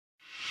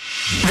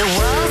The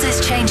world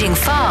is changing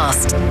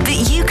fast,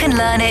 but you can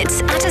learn it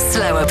at a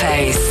slower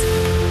pace.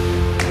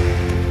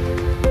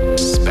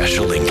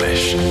 Special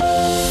English.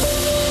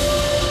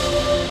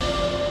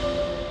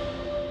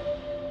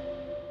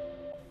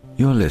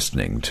 You're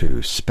listening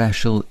to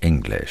Special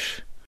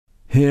English.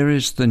 Here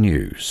is the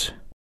news.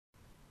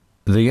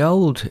 The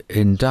old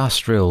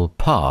industrial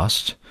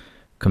past,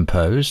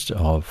 composed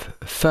of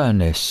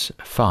furnace,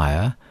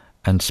 fire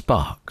and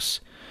sparks,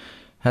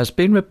 has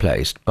been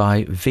replaced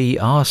by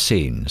VR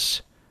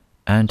scenes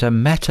and a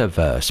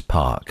metaverse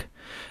park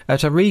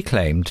at a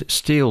reclaimed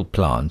steel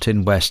plant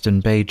in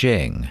western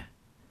Beijing.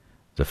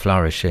 The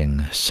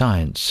flourishing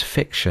science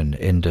fiction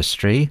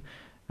industry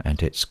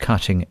and its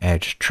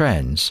cutting-edge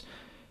trends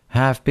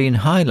have been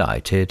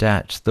highlighted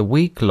at the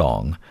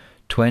week-long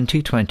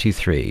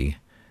 2023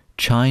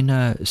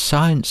 China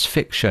Science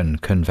Fiction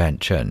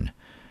Convention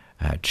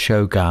at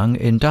Shougang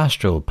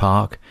Industrial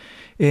Park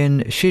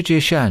in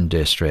Sichuan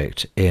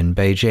district in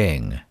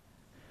Beijing.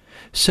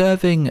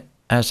 Serving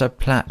as a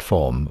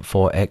platform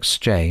for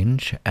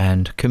exchange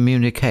and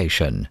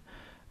communication,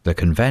 the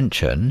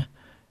convention,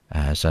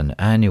 as an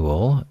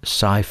annual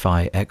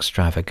sci-fi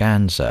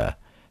extravaganza,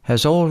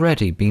 has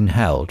already been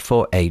held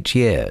for 8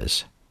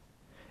 years.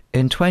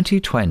 In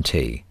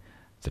 2020,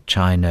 the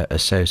China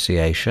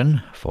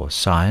Association for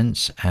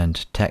Science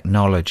and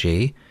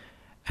Technology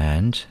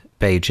and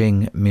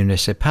Beijing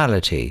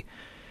Municipality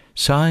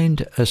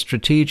signed a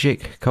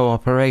strategic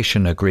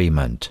cooperation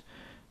agreement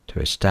to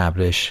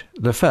establish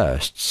the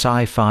first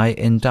sci-fi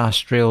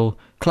industrial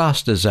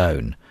cluster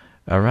zone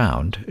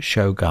around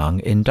Shougang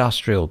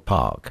Industrial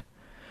Park,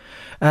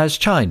 as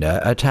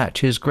China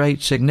attaches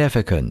great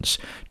significance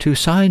to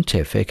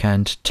scientific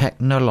and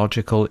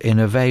technological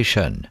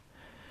innovation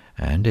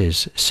and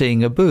is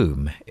seeing a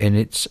boom in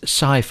its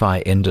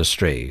sci-fi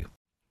industry.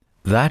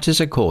 That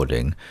is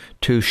according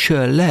to She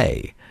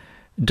Lei,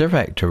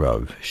 Director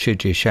of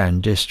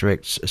Sichuan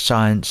District's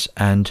Science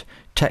and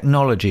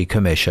Technology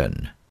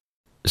Commission.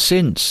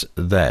 Since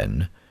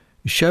then,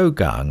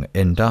 Shougang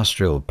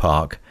Industrial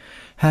Park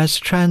has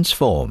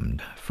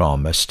transformed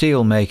from a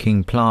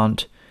steel-making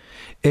plant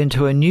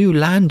into a new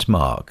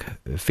landmark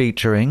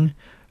featuring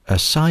a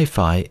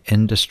sci-fi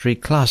industry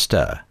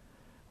cluster,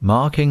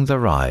 marking the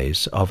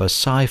rise of a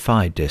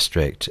sci-fi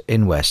district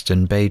in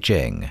western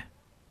Beijing.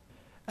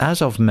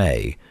 As of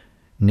May,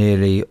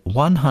 nearly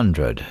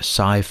 100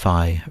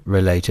 sci-fi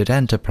related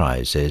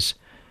enterprises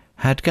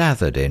had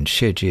gathered in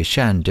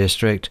Sichuan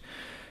district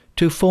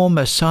to form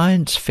a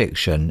science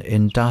fiction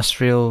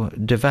industrial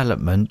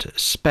development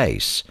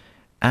space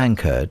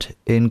anchored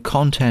in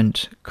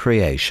content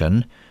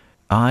creation,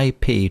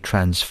 IP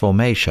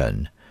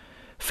transformation,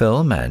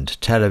 film and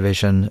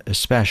television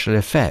special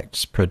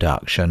effects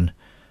production,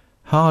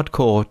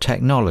 hardcore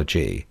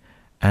technology,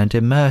 and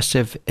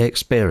immersive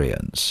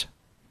experience.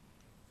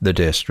 The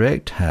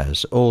district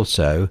has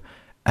also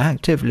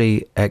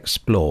actively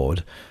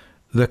explored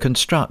the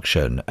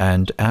construction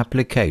and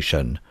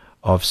application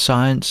of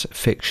science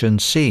fiction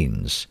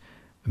scenes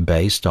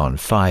based on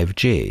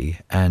 5G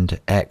and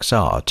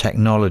XR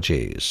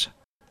technologies.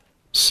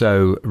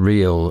 So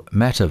Real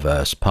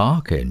Metaverse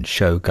Park in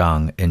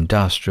Shougang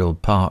Industrial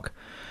Park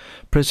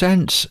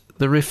presents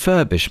the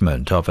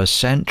refurbishment of a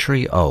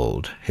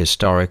century-old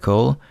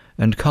historical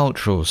and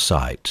cultural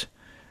site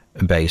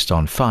based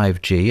on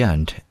 5G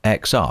and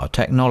XR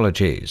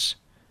technologies.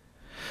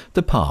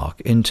 The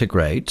park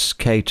integrates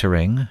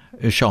catering,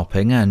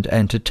 shopping and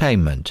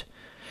entertainment,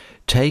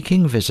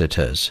 taking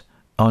visitors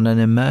on an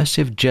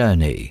immersive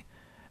journey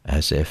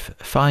as if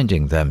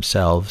finding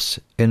themselves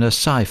in a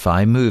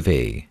sci-fi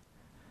movie.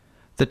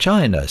 The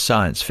China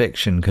Science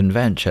Fiction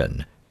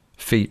Convention,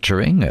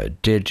 featuring a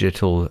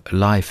digital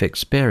life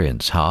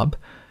experience hub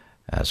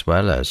as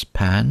well as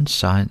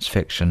pan-science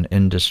fiction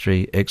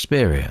industry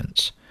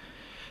experience,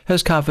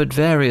 has covered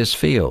various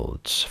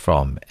fields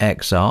from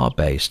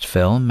XR-based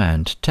film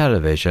and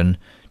television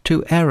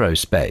to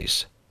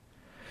aerospace.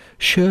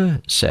 She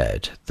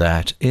said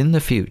that in the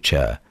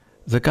future,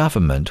 the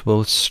government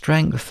will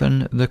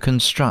strengthen the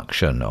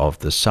construction of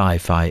the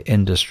sci-fi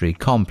industry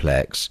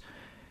complex,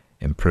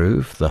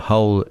 improve the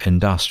whole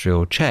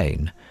industrial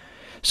chain,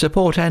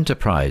 support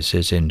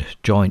enterprises in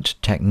joint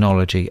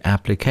technology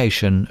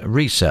application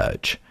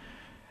research,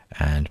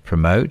 and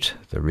promote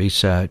the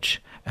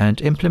research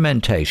and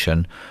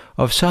implementation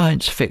of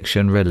science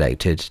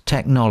fiction-related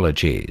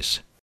technologies.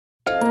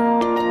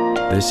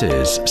 This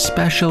is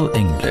Special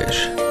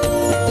English.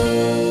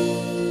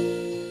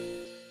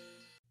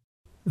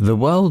 The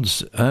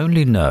world's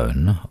only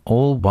known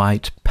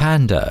all-white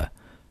panda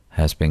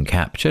has been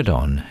captured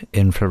on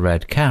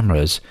infrared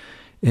cameras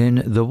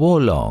in the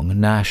Wolong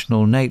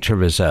National Nature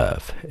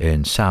Reserve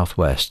in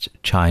southwest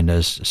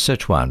China's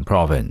Sichuan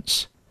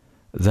province.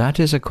 That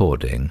is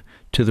according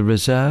to the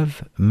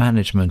reserve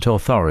management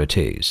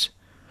authorities,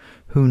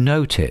 who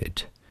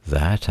noted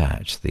that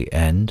at the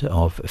end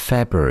of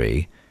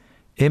February,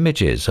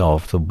 images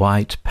of the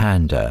white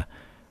panda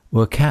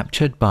were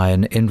captured by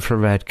an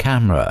infrared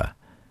camera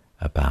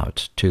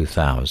about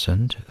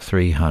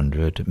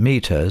 2,300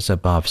 meters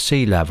above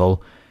sea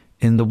level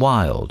in the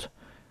wild,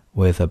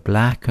 with a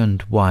black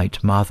and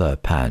white mother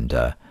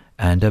panda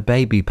and a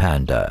baby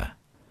panda.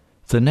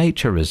 The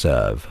nature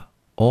reserve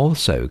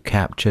also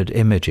captured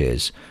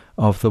images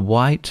of the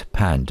white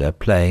panda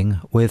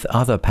playing with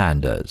other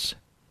pandas.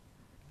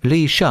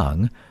 Li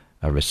Sheng,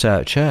 a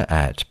researcher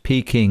at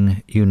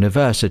Peking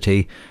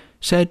University,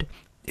 said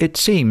it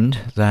seemed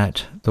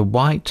that the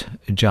white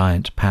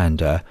giant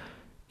panda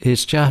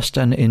is just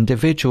an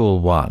individual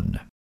one.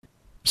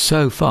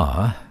 So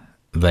far,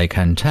 they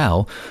can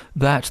tell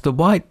that the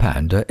white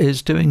panda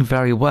is doing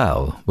very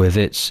well with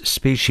its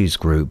species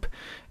group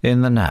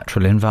in the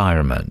natural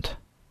environment.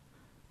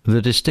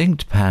 The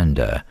distinct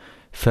panda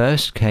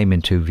first came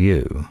into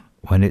view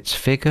when its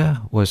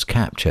figure was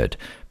captured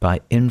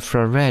by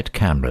infrared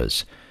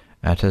cameras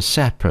at a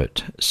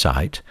separate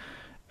site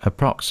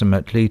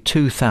approximately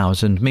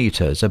 2,000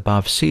 meters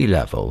above sea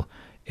level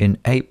in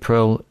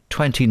April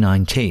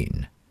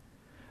 2019.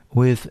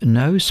 With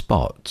no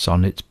spots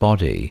on its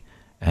body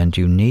and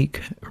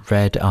unique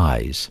red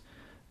eyes,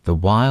 the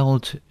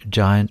wild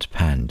giant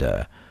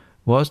panda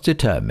was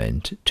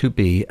determined to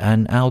be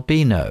an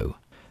albino,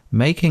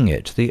 making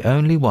it the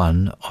only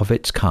one of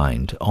its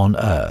kind on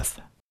Earth.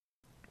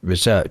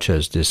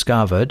 Researchers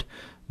discovered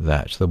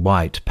that the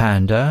white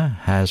panda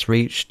has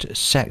reached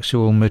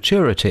sexual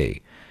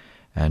maturity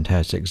and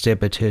has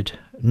exhibited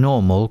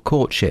normal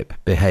courtship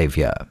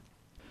behavior.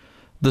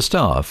 The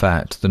staff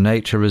at the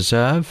nature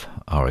reserve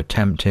are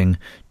attempting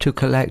to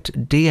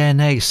collect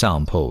DNA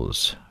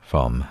samples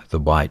from the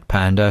white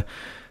panda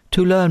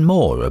to learn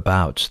more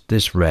about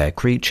this rare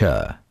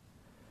creature.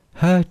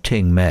 He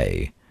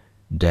Ting-mei,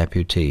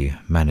 Deputy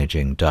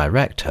Managing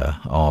Director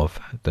of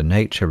the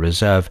Nature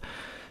Reserve,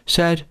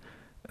 said,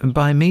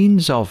 "By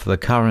means of the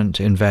current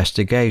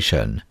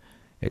investigation,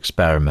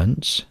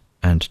 experiments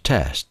and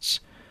tests,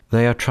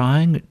 they are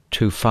trying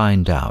to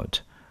find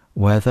out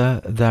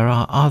whether there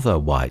are other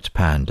white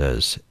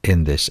pandas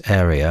in this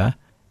area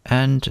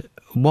and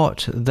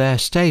what their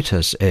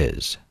status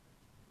is."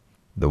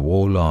 The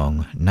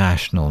Wolong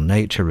National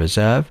Nature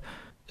Reserve,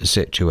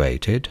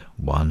 situated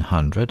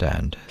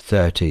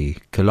 130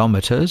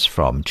 kilometers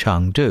from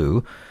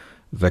Chengdu,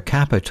 the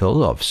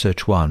capital of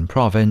Sichuan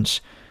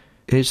province,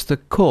 is the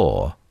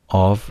core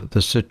of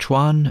the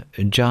Sichuan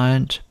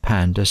Giant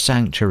Panda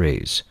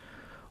Sanctuaries,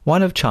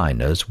 one of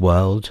China's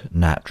World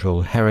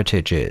Natural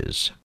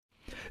Heritages.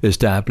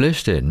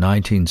 Established in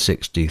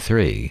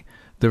 1963,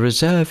 the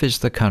reserve is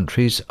the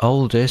country's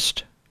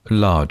oldest,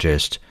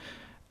 largest,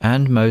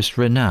 and most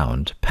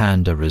renowned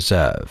panda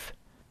reserve.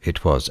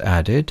 It was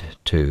added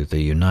to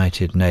the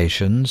United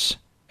Nations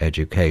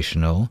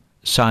Educational,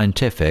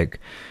 Scientific,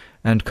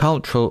 and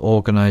Cultural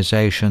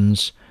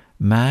Organization's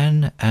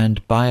Man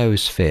and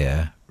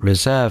Biosphere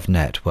Reserve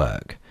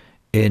Network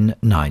in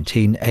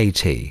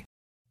 1980.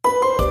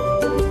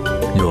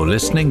 You're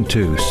listening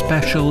to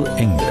Special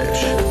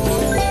English.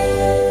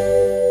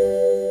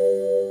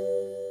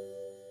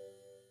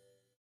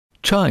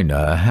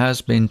 China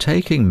has been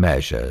taking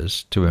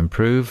measures to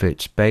improve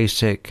its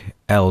basic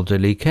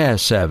elderly care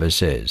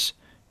services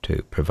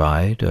to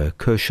provide a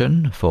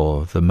cushion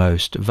for the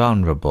most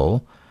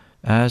vulnerable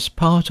as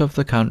part of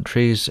the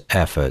country's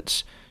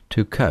efforts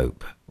to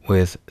cope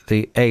with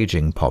the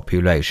aging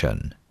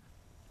population.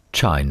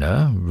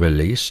 China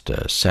released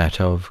a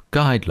set of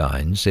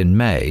guidelines in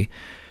May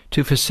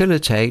to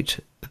facilitate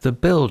the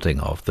building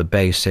of the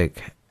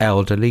basic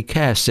elderly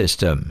care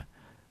system,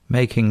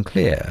 making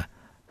clear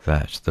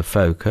that the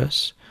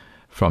focus,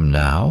 from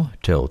now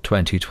till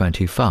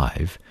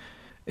 2025,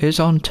 is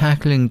on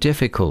tackling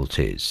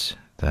difficulties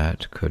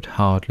that could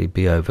hardly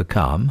be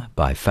overcome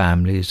by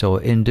families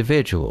or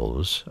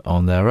individuals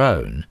on their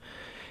own,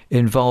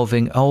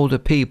 involving older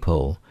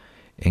people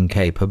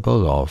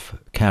incapable of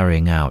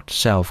carrying out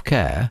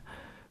self-care,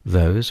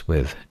 those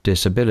with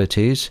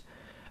disabilities,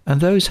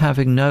 and those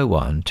having no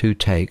one to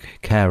take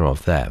care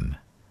of them.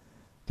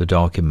 The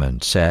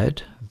document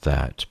said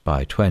that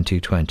by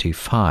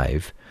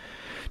 2025,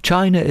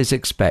 China is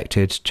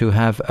expected to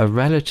have a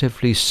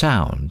relatively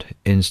sound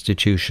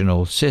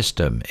institutional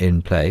system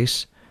in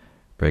place,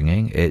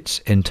 bringing its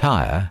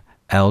entire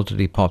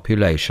elderly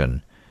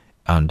population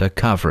under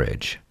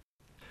coverage.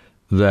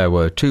 There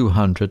were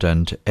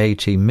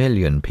 280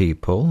 million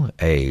people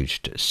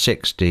aged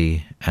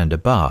 60 and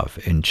above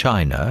in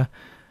China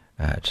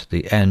at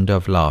the end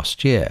of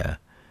last year,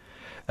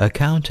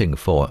 accounting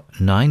for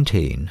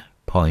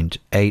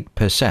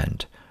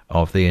 19.8%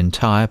 of the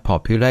entire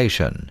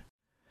population.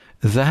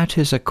 That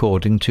is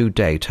according to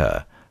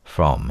data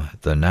from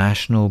the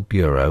National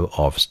Bureau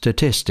of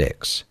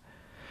Statistics,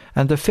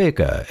 and the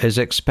figure is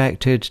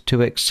expected to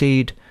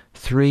exceed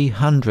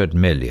 300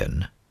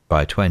 million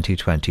by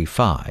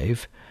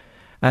 2025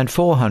 and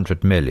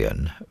 400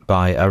 million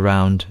by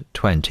around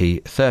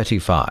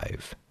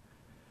 2035.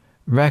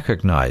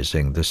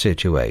 Recognizing the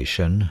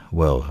situation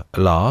will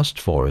last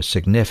for a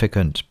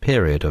significant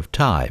period of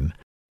time,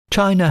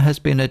 China has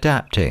been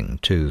adapting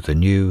to the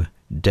new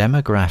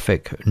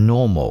demographic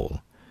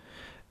normal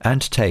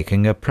and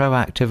taking a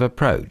proactive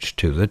approach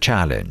to the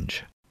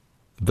challenge.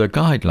 The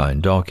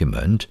guideline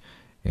document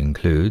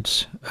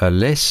includes a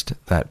list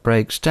that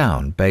breaks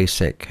down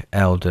basic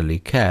elderly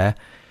care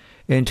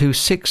into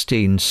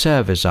 16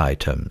 service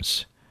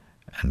items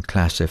and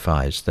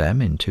classifies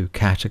them into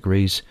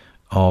categories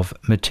of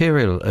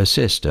material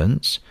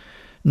assistance,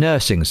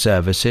 nursing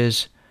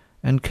services,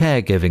 and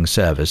caregiving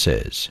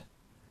services.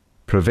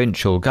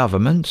 Provincial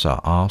governments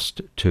are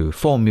asked to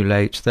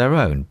formulate their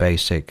own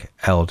basic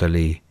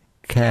elderly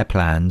care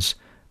plans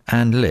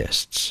and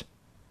lists.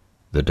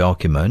 The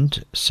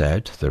document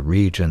said the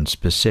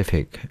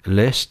region-specific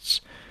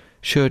lists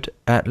should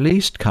at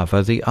least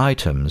cover the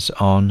items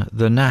on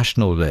the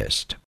national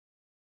list.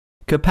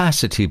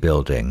 Capacity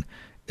building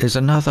is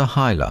another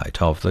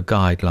highlight of the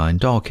guideline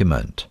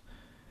document.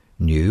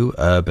 New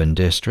urban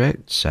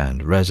districts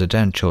and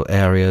residential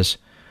areas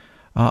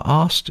are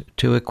asked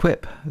to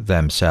equip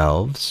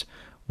themselves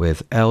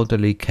with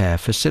elderly care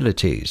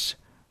facilities,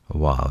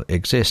 while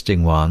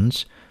existing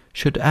ones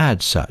should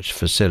add such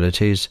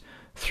facilities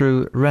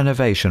through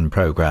renovation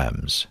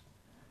programs.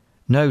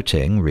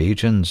 Noting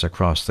regions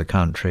across the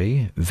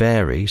country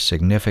vary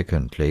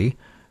significantly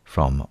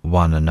from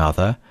one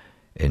another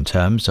in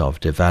terms of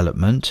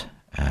development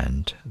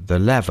and the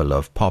level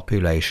of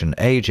population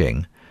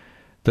aging,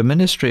 the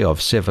Ministry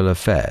of Civil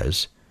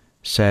Affairs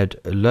said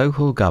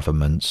local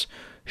governments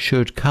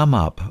should come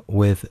up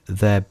with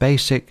their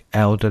basic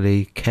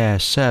elderly care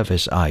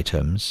service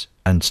items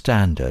and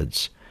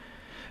standards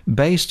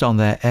based on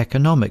their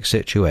economic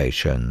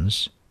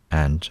situations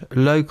and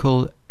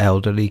local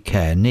elderly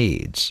care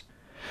needs,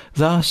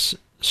 thus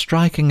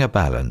striking a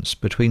balance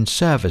between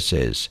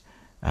services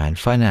and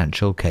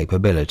financial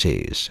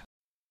capabilities.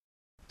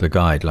 The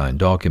guideline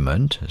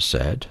document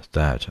said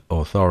that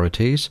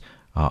authorities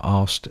are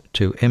asked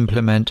to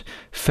implement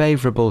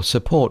favourable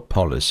support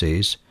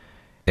policies,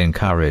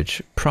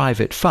 encourage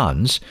private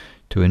funds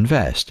to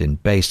invest in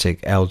basic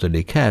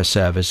elderly care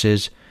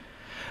services,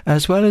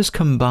 as well as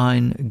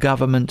combine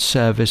government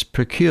service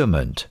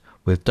procurement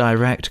with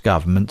direct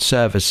government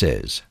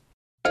services.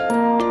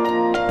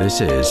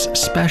 This is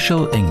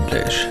Special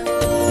English.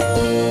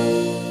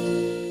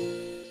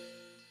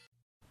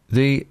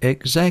 The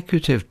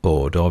Executive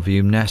Board of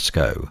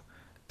UNESCO,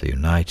 the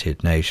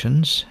United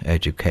Nations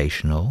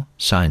Educational,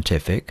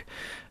 Scientific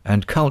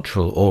and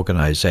Cultural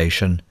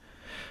Organization,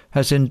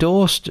 has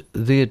endorsed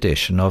the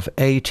addition of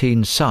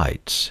 18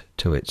 sites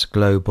to its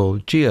Global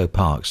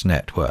Geoparks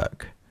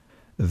network.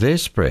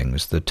 This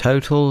brings the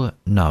total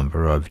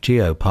number of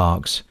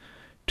geoparks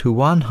to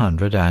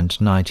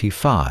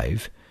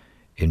 195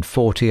 in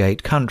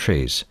 48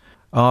 countries,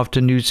 after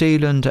New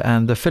Zealand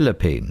and the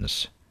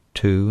Philippines,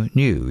 2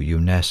 new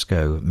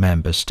UNESCO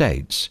member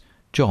states,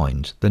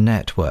 joined the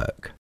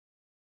network.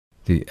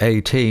 The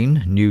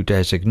 18 new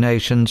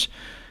designations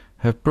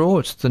have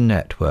brought the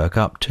network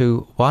up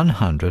to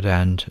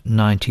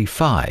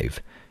 195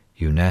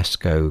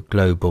 UNESCO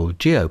Global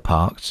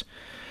Geoparks,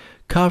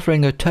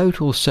 covering a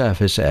total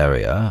surface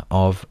area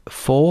of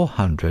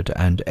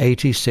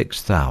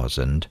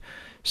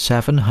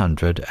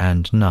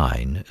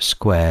 486,709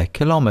 square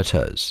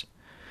kilometres,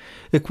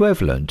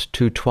 equivalent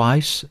to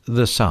twice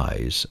the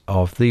size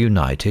of the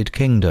United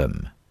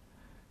Kingdom.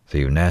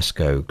 The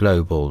UNESCO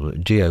Global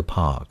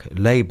Geopark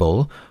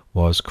label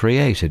was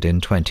created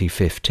in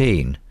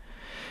 2015.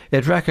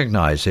 It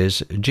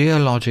recognises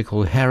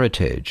geological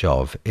heritage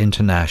of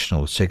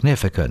international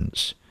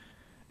significance.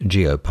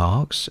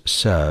 Geoparks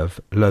serve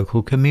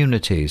local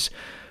communities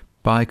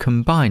by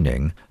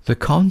combining the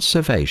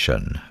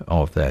conservation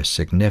of their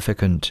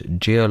significant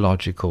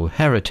geological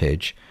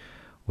heritage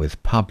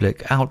with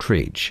public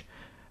outreach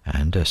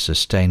and a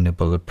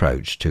sustainable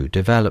approach to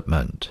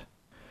development.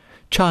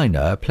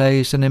 China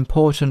plays an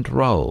important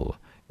role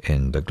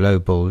in the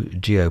Global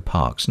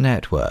Geoparks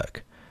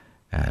network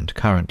and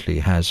currently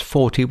has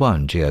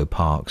 41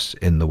 geoparks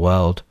in the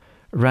world,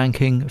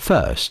 ranking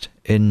first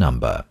in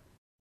number.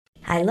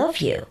 I love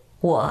you.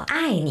 我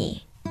爱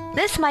你.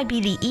 This might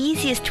be the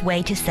easiest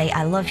way to say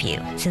I love you,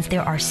 since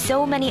there are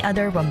so many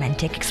other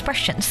romantic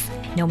expressions.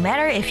 No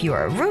matter if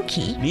you're a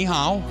rookie 你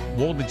好，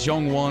我的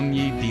中文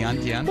一点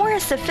点 or a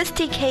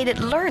sophisticated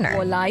learner,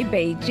 我来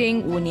北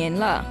京5年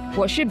了，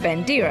我是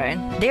本地人。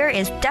 there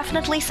is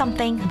definitely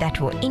something that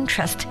will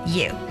interest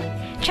you.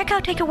 Check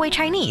out Takeaway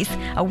Chinese,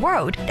 a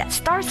word that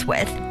starts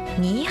with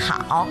你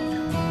好.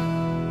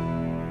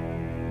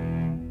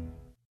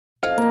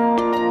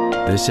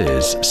 This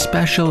is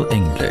Special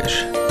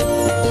English.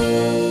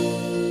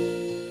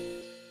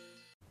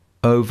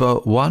 Over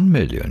 1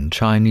 million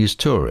Chinese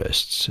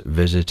tourists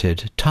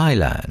visited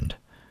Thailand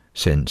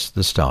since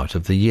the start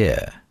of the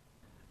year.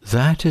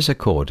 That is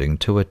according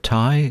to a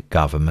Thai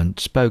government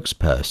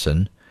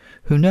spokesperson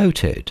who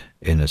noted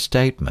in a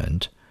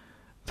statement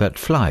that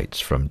flights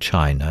from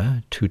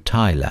China to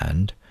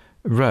Thailand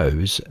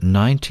rose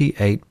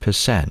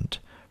 98%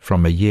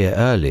 from a year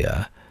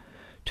earlier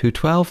to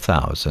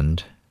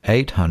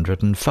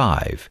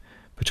 12,805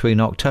 between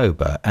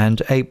October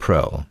and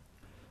April.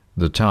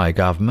 The Thai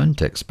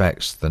government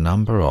expects the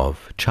number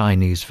of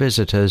Chinese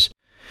visitors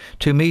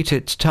to meet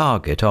its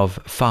target of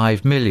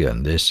 5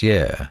 million this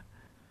year.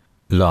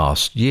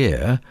 Last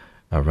year,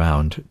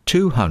 Around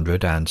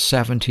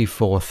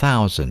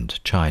 274,000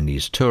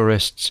 Chinese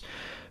tourists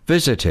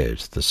visited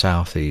the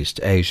Southeast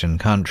Asian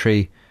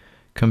country,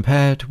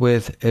 compared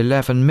with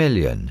 11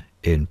 million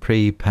in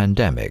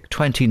pre-pandemic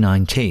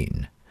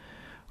 2019,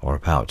 or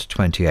about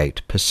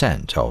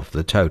 28% of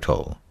the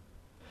total.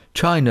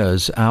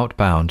 China's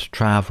outbound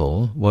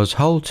travel was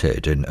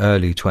halted in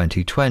early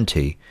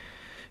 2020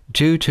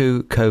 due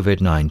to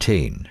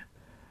COVID-19.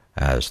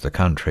 As the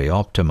country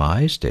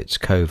optimized its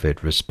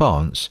COVID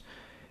response,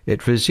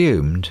 it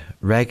resumed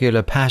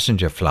regular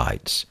passenger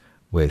flights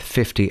with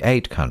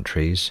 58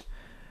 countries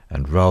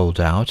and rolled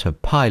out a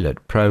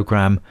pilot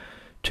program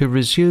to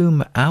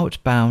resume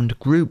outbound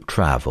group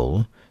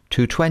travel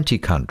to 20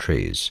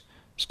 countries,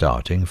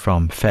 starting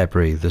from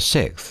February the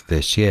 6th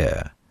this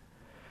year.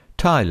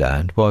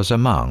 Thailand was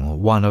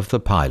among one of the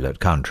pilot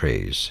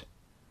countries.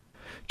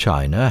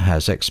 China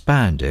has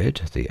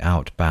expanded the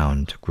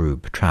outbound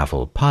group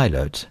travel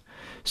pilot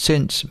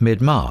since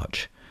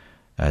mid-March,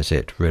 as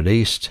it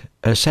released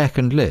a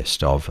second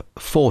list of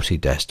 40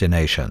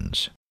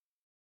 destinations.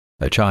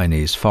 A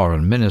Chinese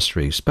Foreign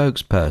Ministry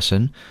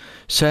spokesperson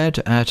said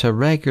at a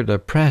regular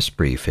press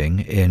briefing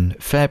in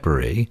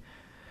February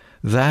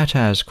that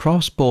as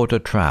cross-border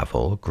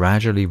travel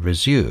gradually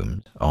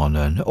resumed on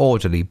an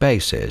orderly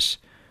basis,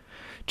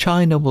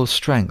 China will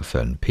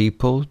strengthen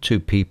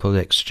people-to-people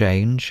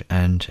exchange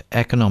and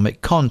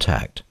economic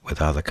contact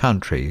with other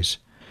countries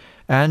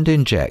and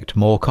inject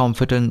more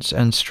confidence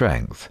and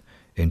strength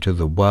into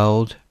the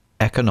world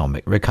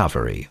economic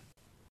recovery.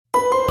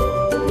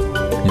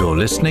 You're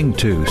listening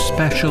to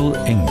Special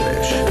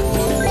English.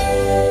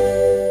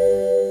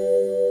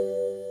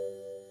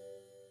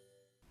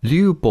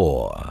 Liu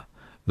Bo,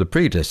 the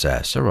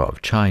predecessor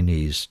of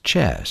Chinese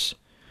chess,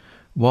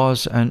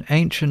 was an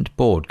ancient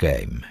board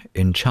game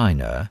in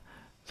China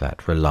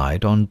that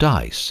relied on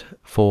dice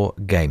for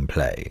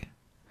gameplay.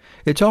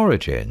 Its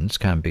origins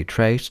can be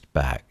traced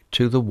back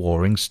to the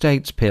Warring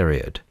States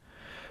period,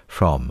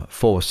 from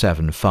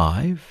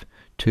 475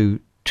 to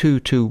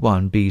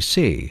 221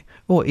 BC,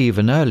 or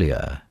even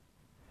earlier.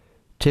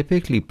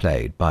 Typically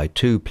played by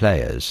two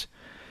players,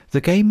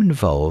 the game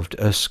involved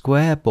a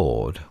square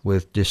board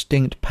with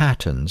distinct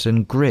patterns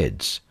and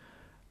grids,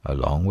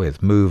 along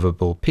with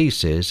movable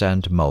pieces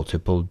and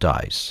multiple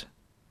dice.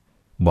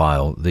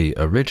 While the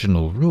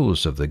original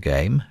rules of the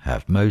game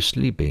have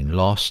mostly been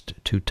lost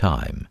to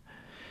time,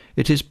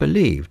 it is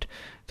believed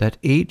that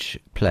each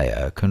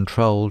player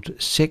controlled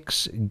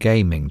 6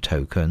 gaming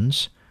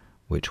tokens,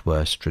 which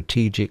were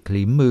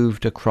strategically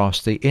moved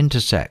across the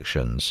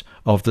intersections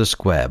of the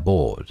square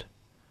board.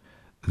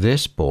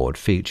 This board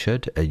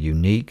featured a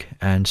unique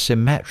and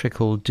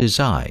symmetrical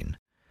design,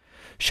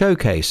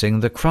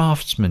 showcasing the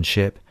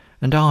craftsmanship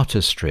and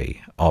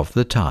artistry of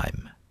the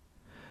time.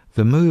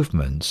 The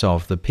movements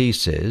of the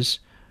pieces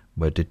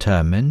were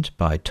determined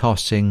by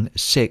tossing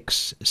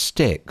 6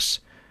 sticks,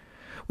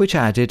 which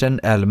added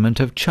an element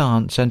of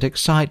chance and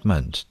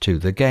excitement to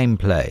the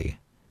gameplay,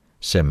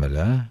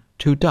 similar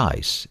to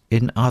dice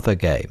in other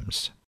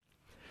games.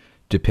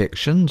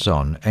 Depictions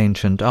on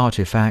ancient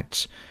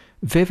artifacts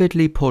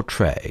vividly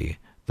portray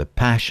the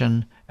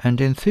passion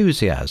and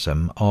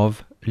enthusiasm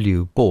of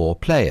Liu Bo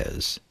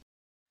players.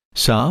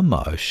 Some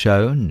are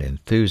shown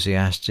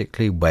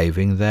enthusiastically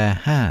waving their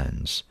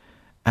hands,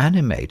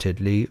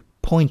 animatedly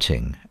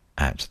pointing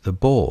at the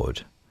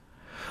board,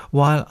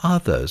 while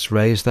others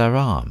raise their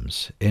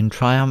arms in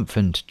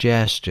triumphant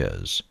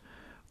gestures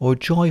or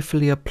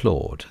joyfully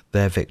applaud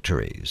their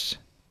victories.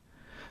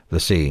 The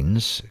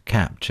scenes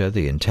capture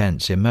the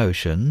intense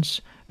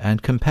emotions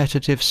and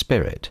competitive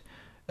spirit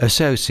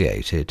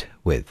associated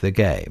with the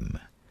game.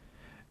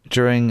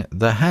 During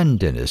the Han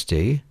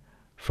Dynasty,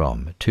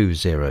 from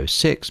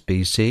 206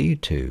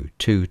 BC to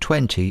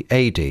 220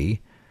 AD,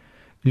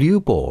 Liu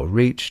Bo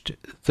reached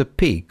the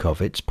peak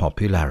of its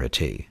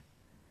popularity.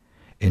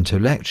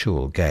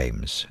 Intellectual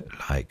games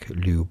like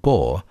Liu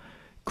Bo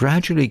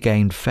gradually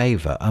gained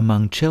favor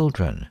among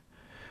children,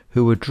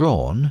 who were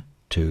drawn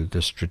to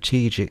the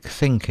strategic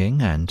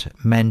thinking and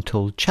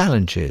mental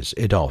challenges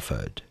it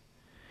offered.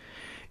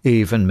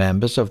 Even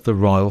members of the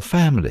royal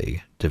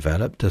family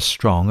developed a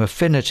strong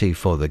affinity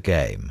for the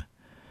game,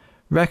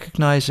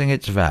 recognizing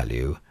its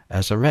value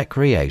as a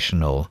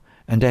recreational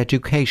and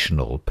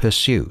educational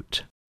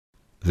pursuit.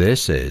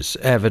 This is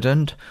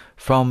evident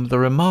from the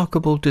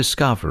remarkable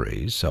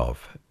discoveries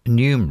of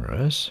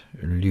numerous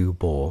Liu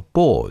Bo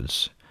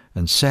boards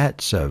and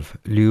sets of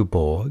Liu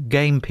Bo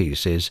game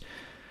pieces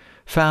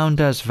found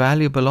as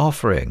valuable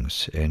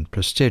offerings in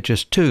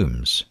prestigious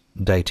tombs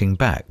dating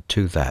back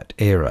to that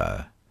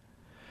era.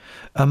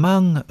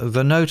 Among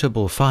the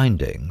notable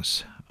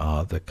findings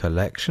are the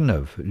collection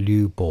of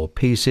Liu Bo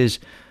pieces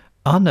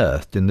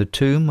unearthed in the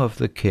tomb of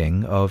the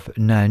king of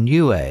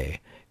Nanyue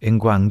in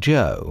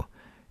Guangzhou,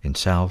 in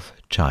South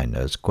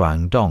China's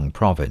Guangdong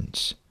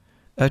province,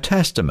 a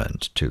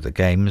testament to the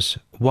game's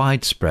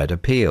widespread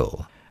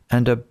appeal,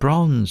 and a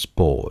bronze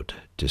board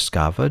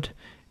discovered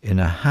in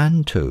a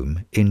Han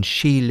tomb in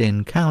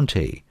Shilin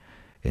County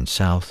in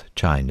South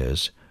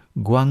China's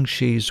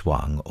Guangxi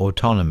Zhuang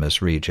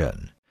Autonomous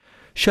Region,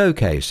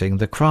 showcasing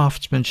the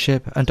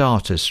craftsmanship and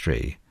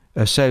artistry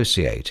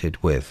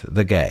associated with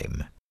the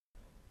game.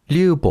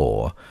 Liu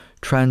Bo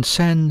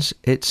transcends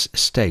its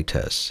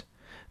status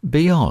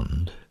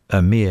beyond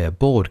a mere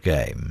board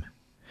game.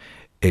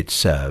 It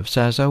serves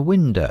as a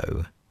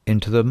window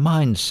into the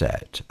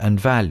mindset and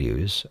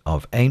values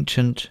of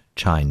ancient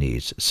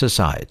Chinese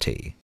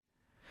society.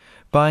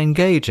 By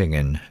engaging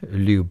in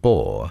Liu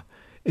Bo,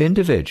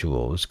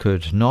 individuals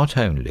could not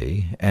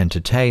only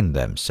entertain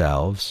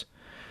themselves,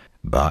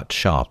 but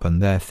sharpen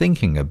their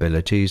thinking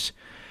abilities,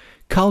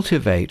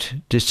 cultivate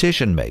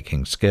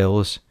decision-making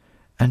skills,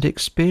 and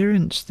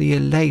experience the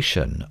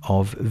elation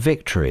of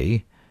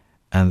victory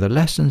and the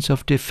lessons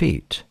of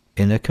defeat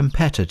in a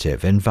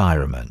competitive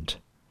environment.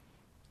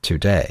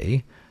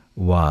 Today,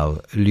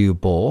 while Liu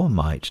Bo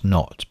might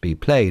not be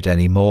played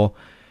anymore,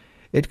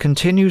 it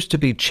continues to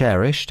be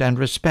cherished and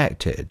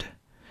respected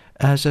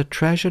as a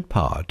treasured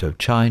part of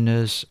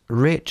China's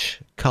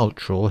rich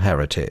cultural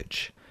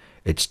heritage.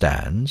 It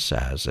stands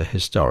as a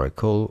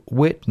historical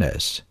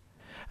witness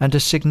and a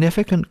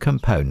significant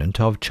component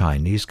of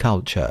Chinese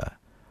culture,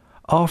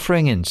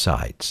 offering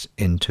insights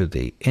into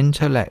the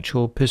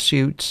intellectual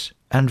pursuits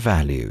and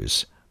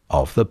values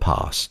of the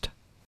past.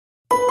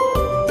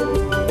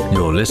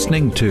 You're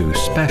listening to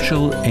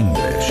Special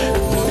English.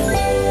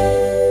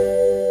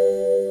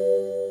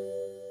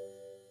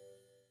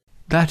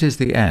 That is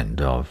the end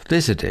of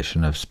this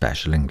edition of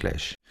Special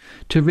English.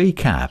 To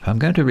recap, I'm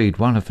going to read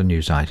one of the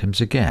news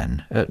items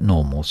again at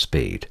normal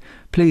speed.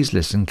 Please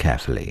listen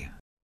carefully.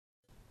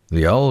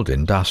 The old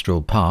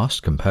industrial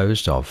past,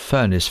 composed of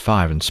furnace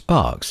fire and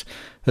sparks,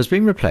 has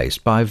been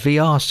replaced by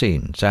VR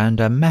scenes and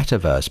a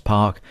metaverse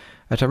park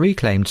at a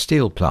reclaimed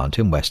steel plant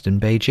in western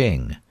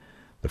Beijing.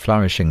 The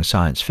flourishing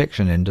science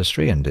fiction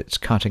industry and its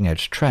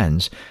cutting-edge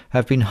trends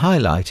have been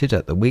highlighted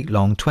at the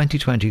week-long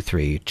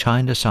 2023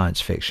 China Science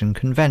Fiction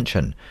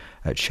Convention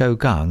at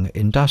Shougang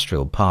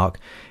Industrial Park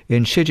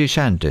in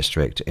Sichuan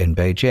district in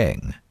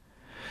Beijing.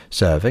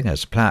 Serving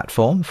as a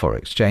platform for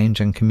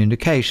exchange and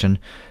communication,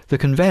 the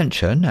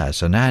convention,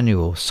 as an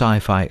annual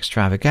sci-fi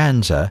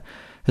extravaganza,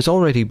 has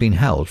already been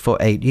held for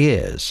 8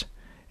 years.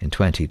 In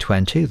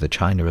 2020, the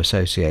China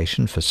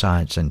Association for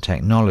Science and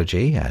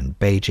Technology and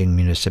Beijing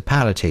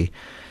Municipality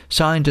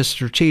signed a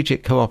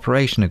strategic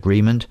cooperation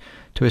agreement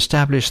to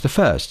establish the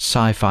first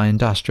sci-fi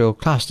industrial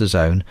cluster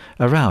zone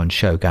around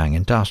Shougang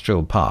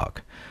Industrial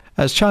Park.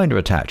 As China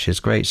attaches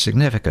great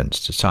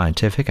significance to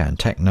scientific and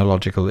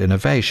technological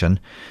innovation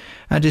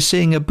and is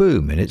seeing a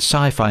boom in its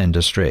sci-fi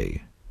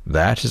industry.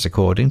 That is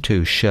according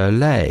to She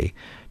Lei,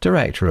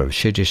 director of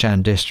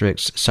Sichuan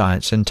District's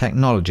Science and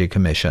Technology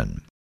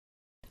Commission.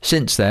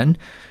 Since then,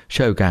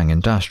 Shougang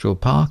Industrial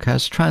Park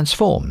has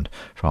transformed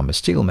from a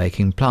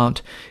steelmaking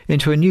plant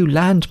into a new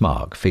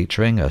landmark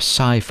featuring a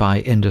sci-fi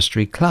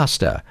industry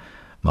cluster,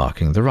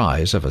 marking the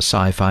rise of a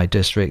sci-fi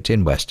district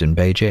in western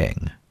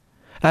Beijing.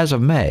 As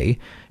of May,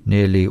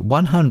 nearly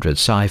 100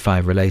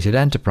 sci-fi-related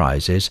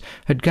enterprises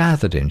had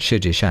gathered in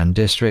Sichuan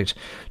district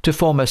to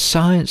form a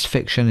science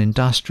fiction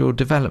industrial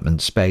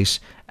development space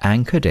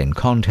anchored in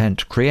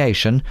content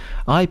creation,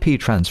 IP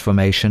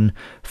transformation,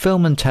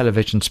 film and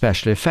television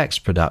special effects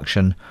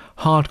production,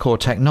 hardcore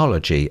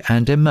technology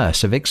and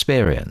immersive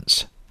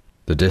experience.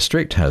 The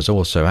district has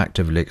also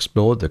actively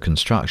explored the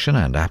construction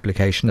and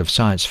application of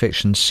science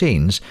fiction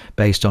scenes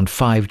based on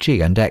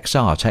 5G and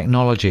XR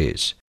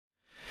technologies.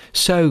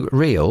 So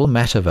Real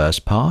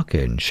Metaverse Park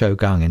in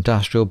Shougang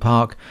Industrial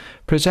Park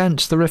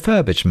presents the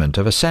refurbishment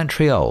of a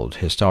century-old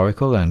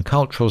historical and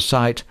cultural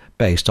site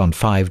based on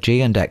 5G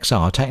and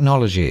XR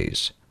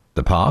technologies.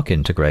 The park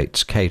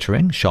integrates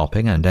catering,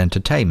 shopping and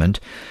entertainment,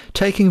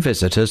 taking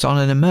visitors on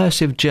an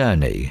immersive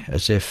journey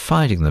as if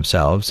finding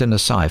themselves in a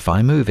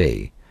sci-fi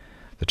movie.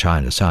 The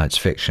China Science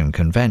Fiction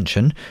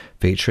Convention,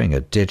 featuring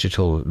a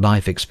digital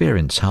life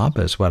experience hub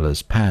as well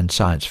as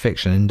pan-science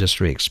fiction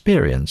industry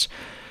experience,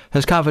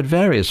 has covered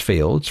various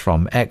fields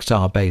from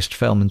XR-based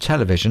film and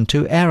television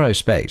to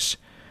aerospace.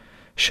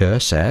 She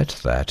said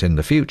that in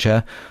the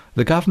future,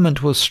 the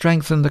government will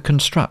strengthen the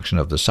construction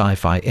of the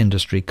sci-fi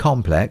industry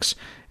complex,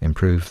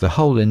 improve the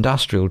whole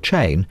industrial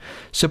chain,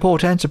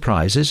 support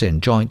enterprises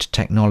in joint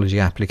technology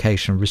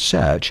application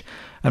research,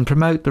 and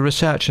promote the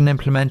research and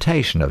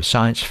implementation of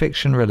science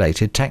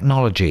fiction-related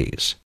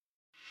technologies.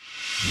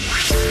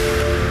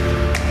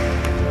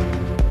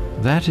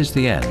 That is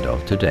the end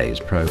of today's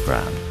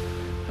program.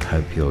 I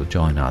hope you'll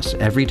join us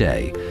every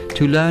day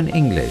to learn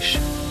English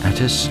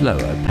at a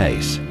slower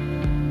pace.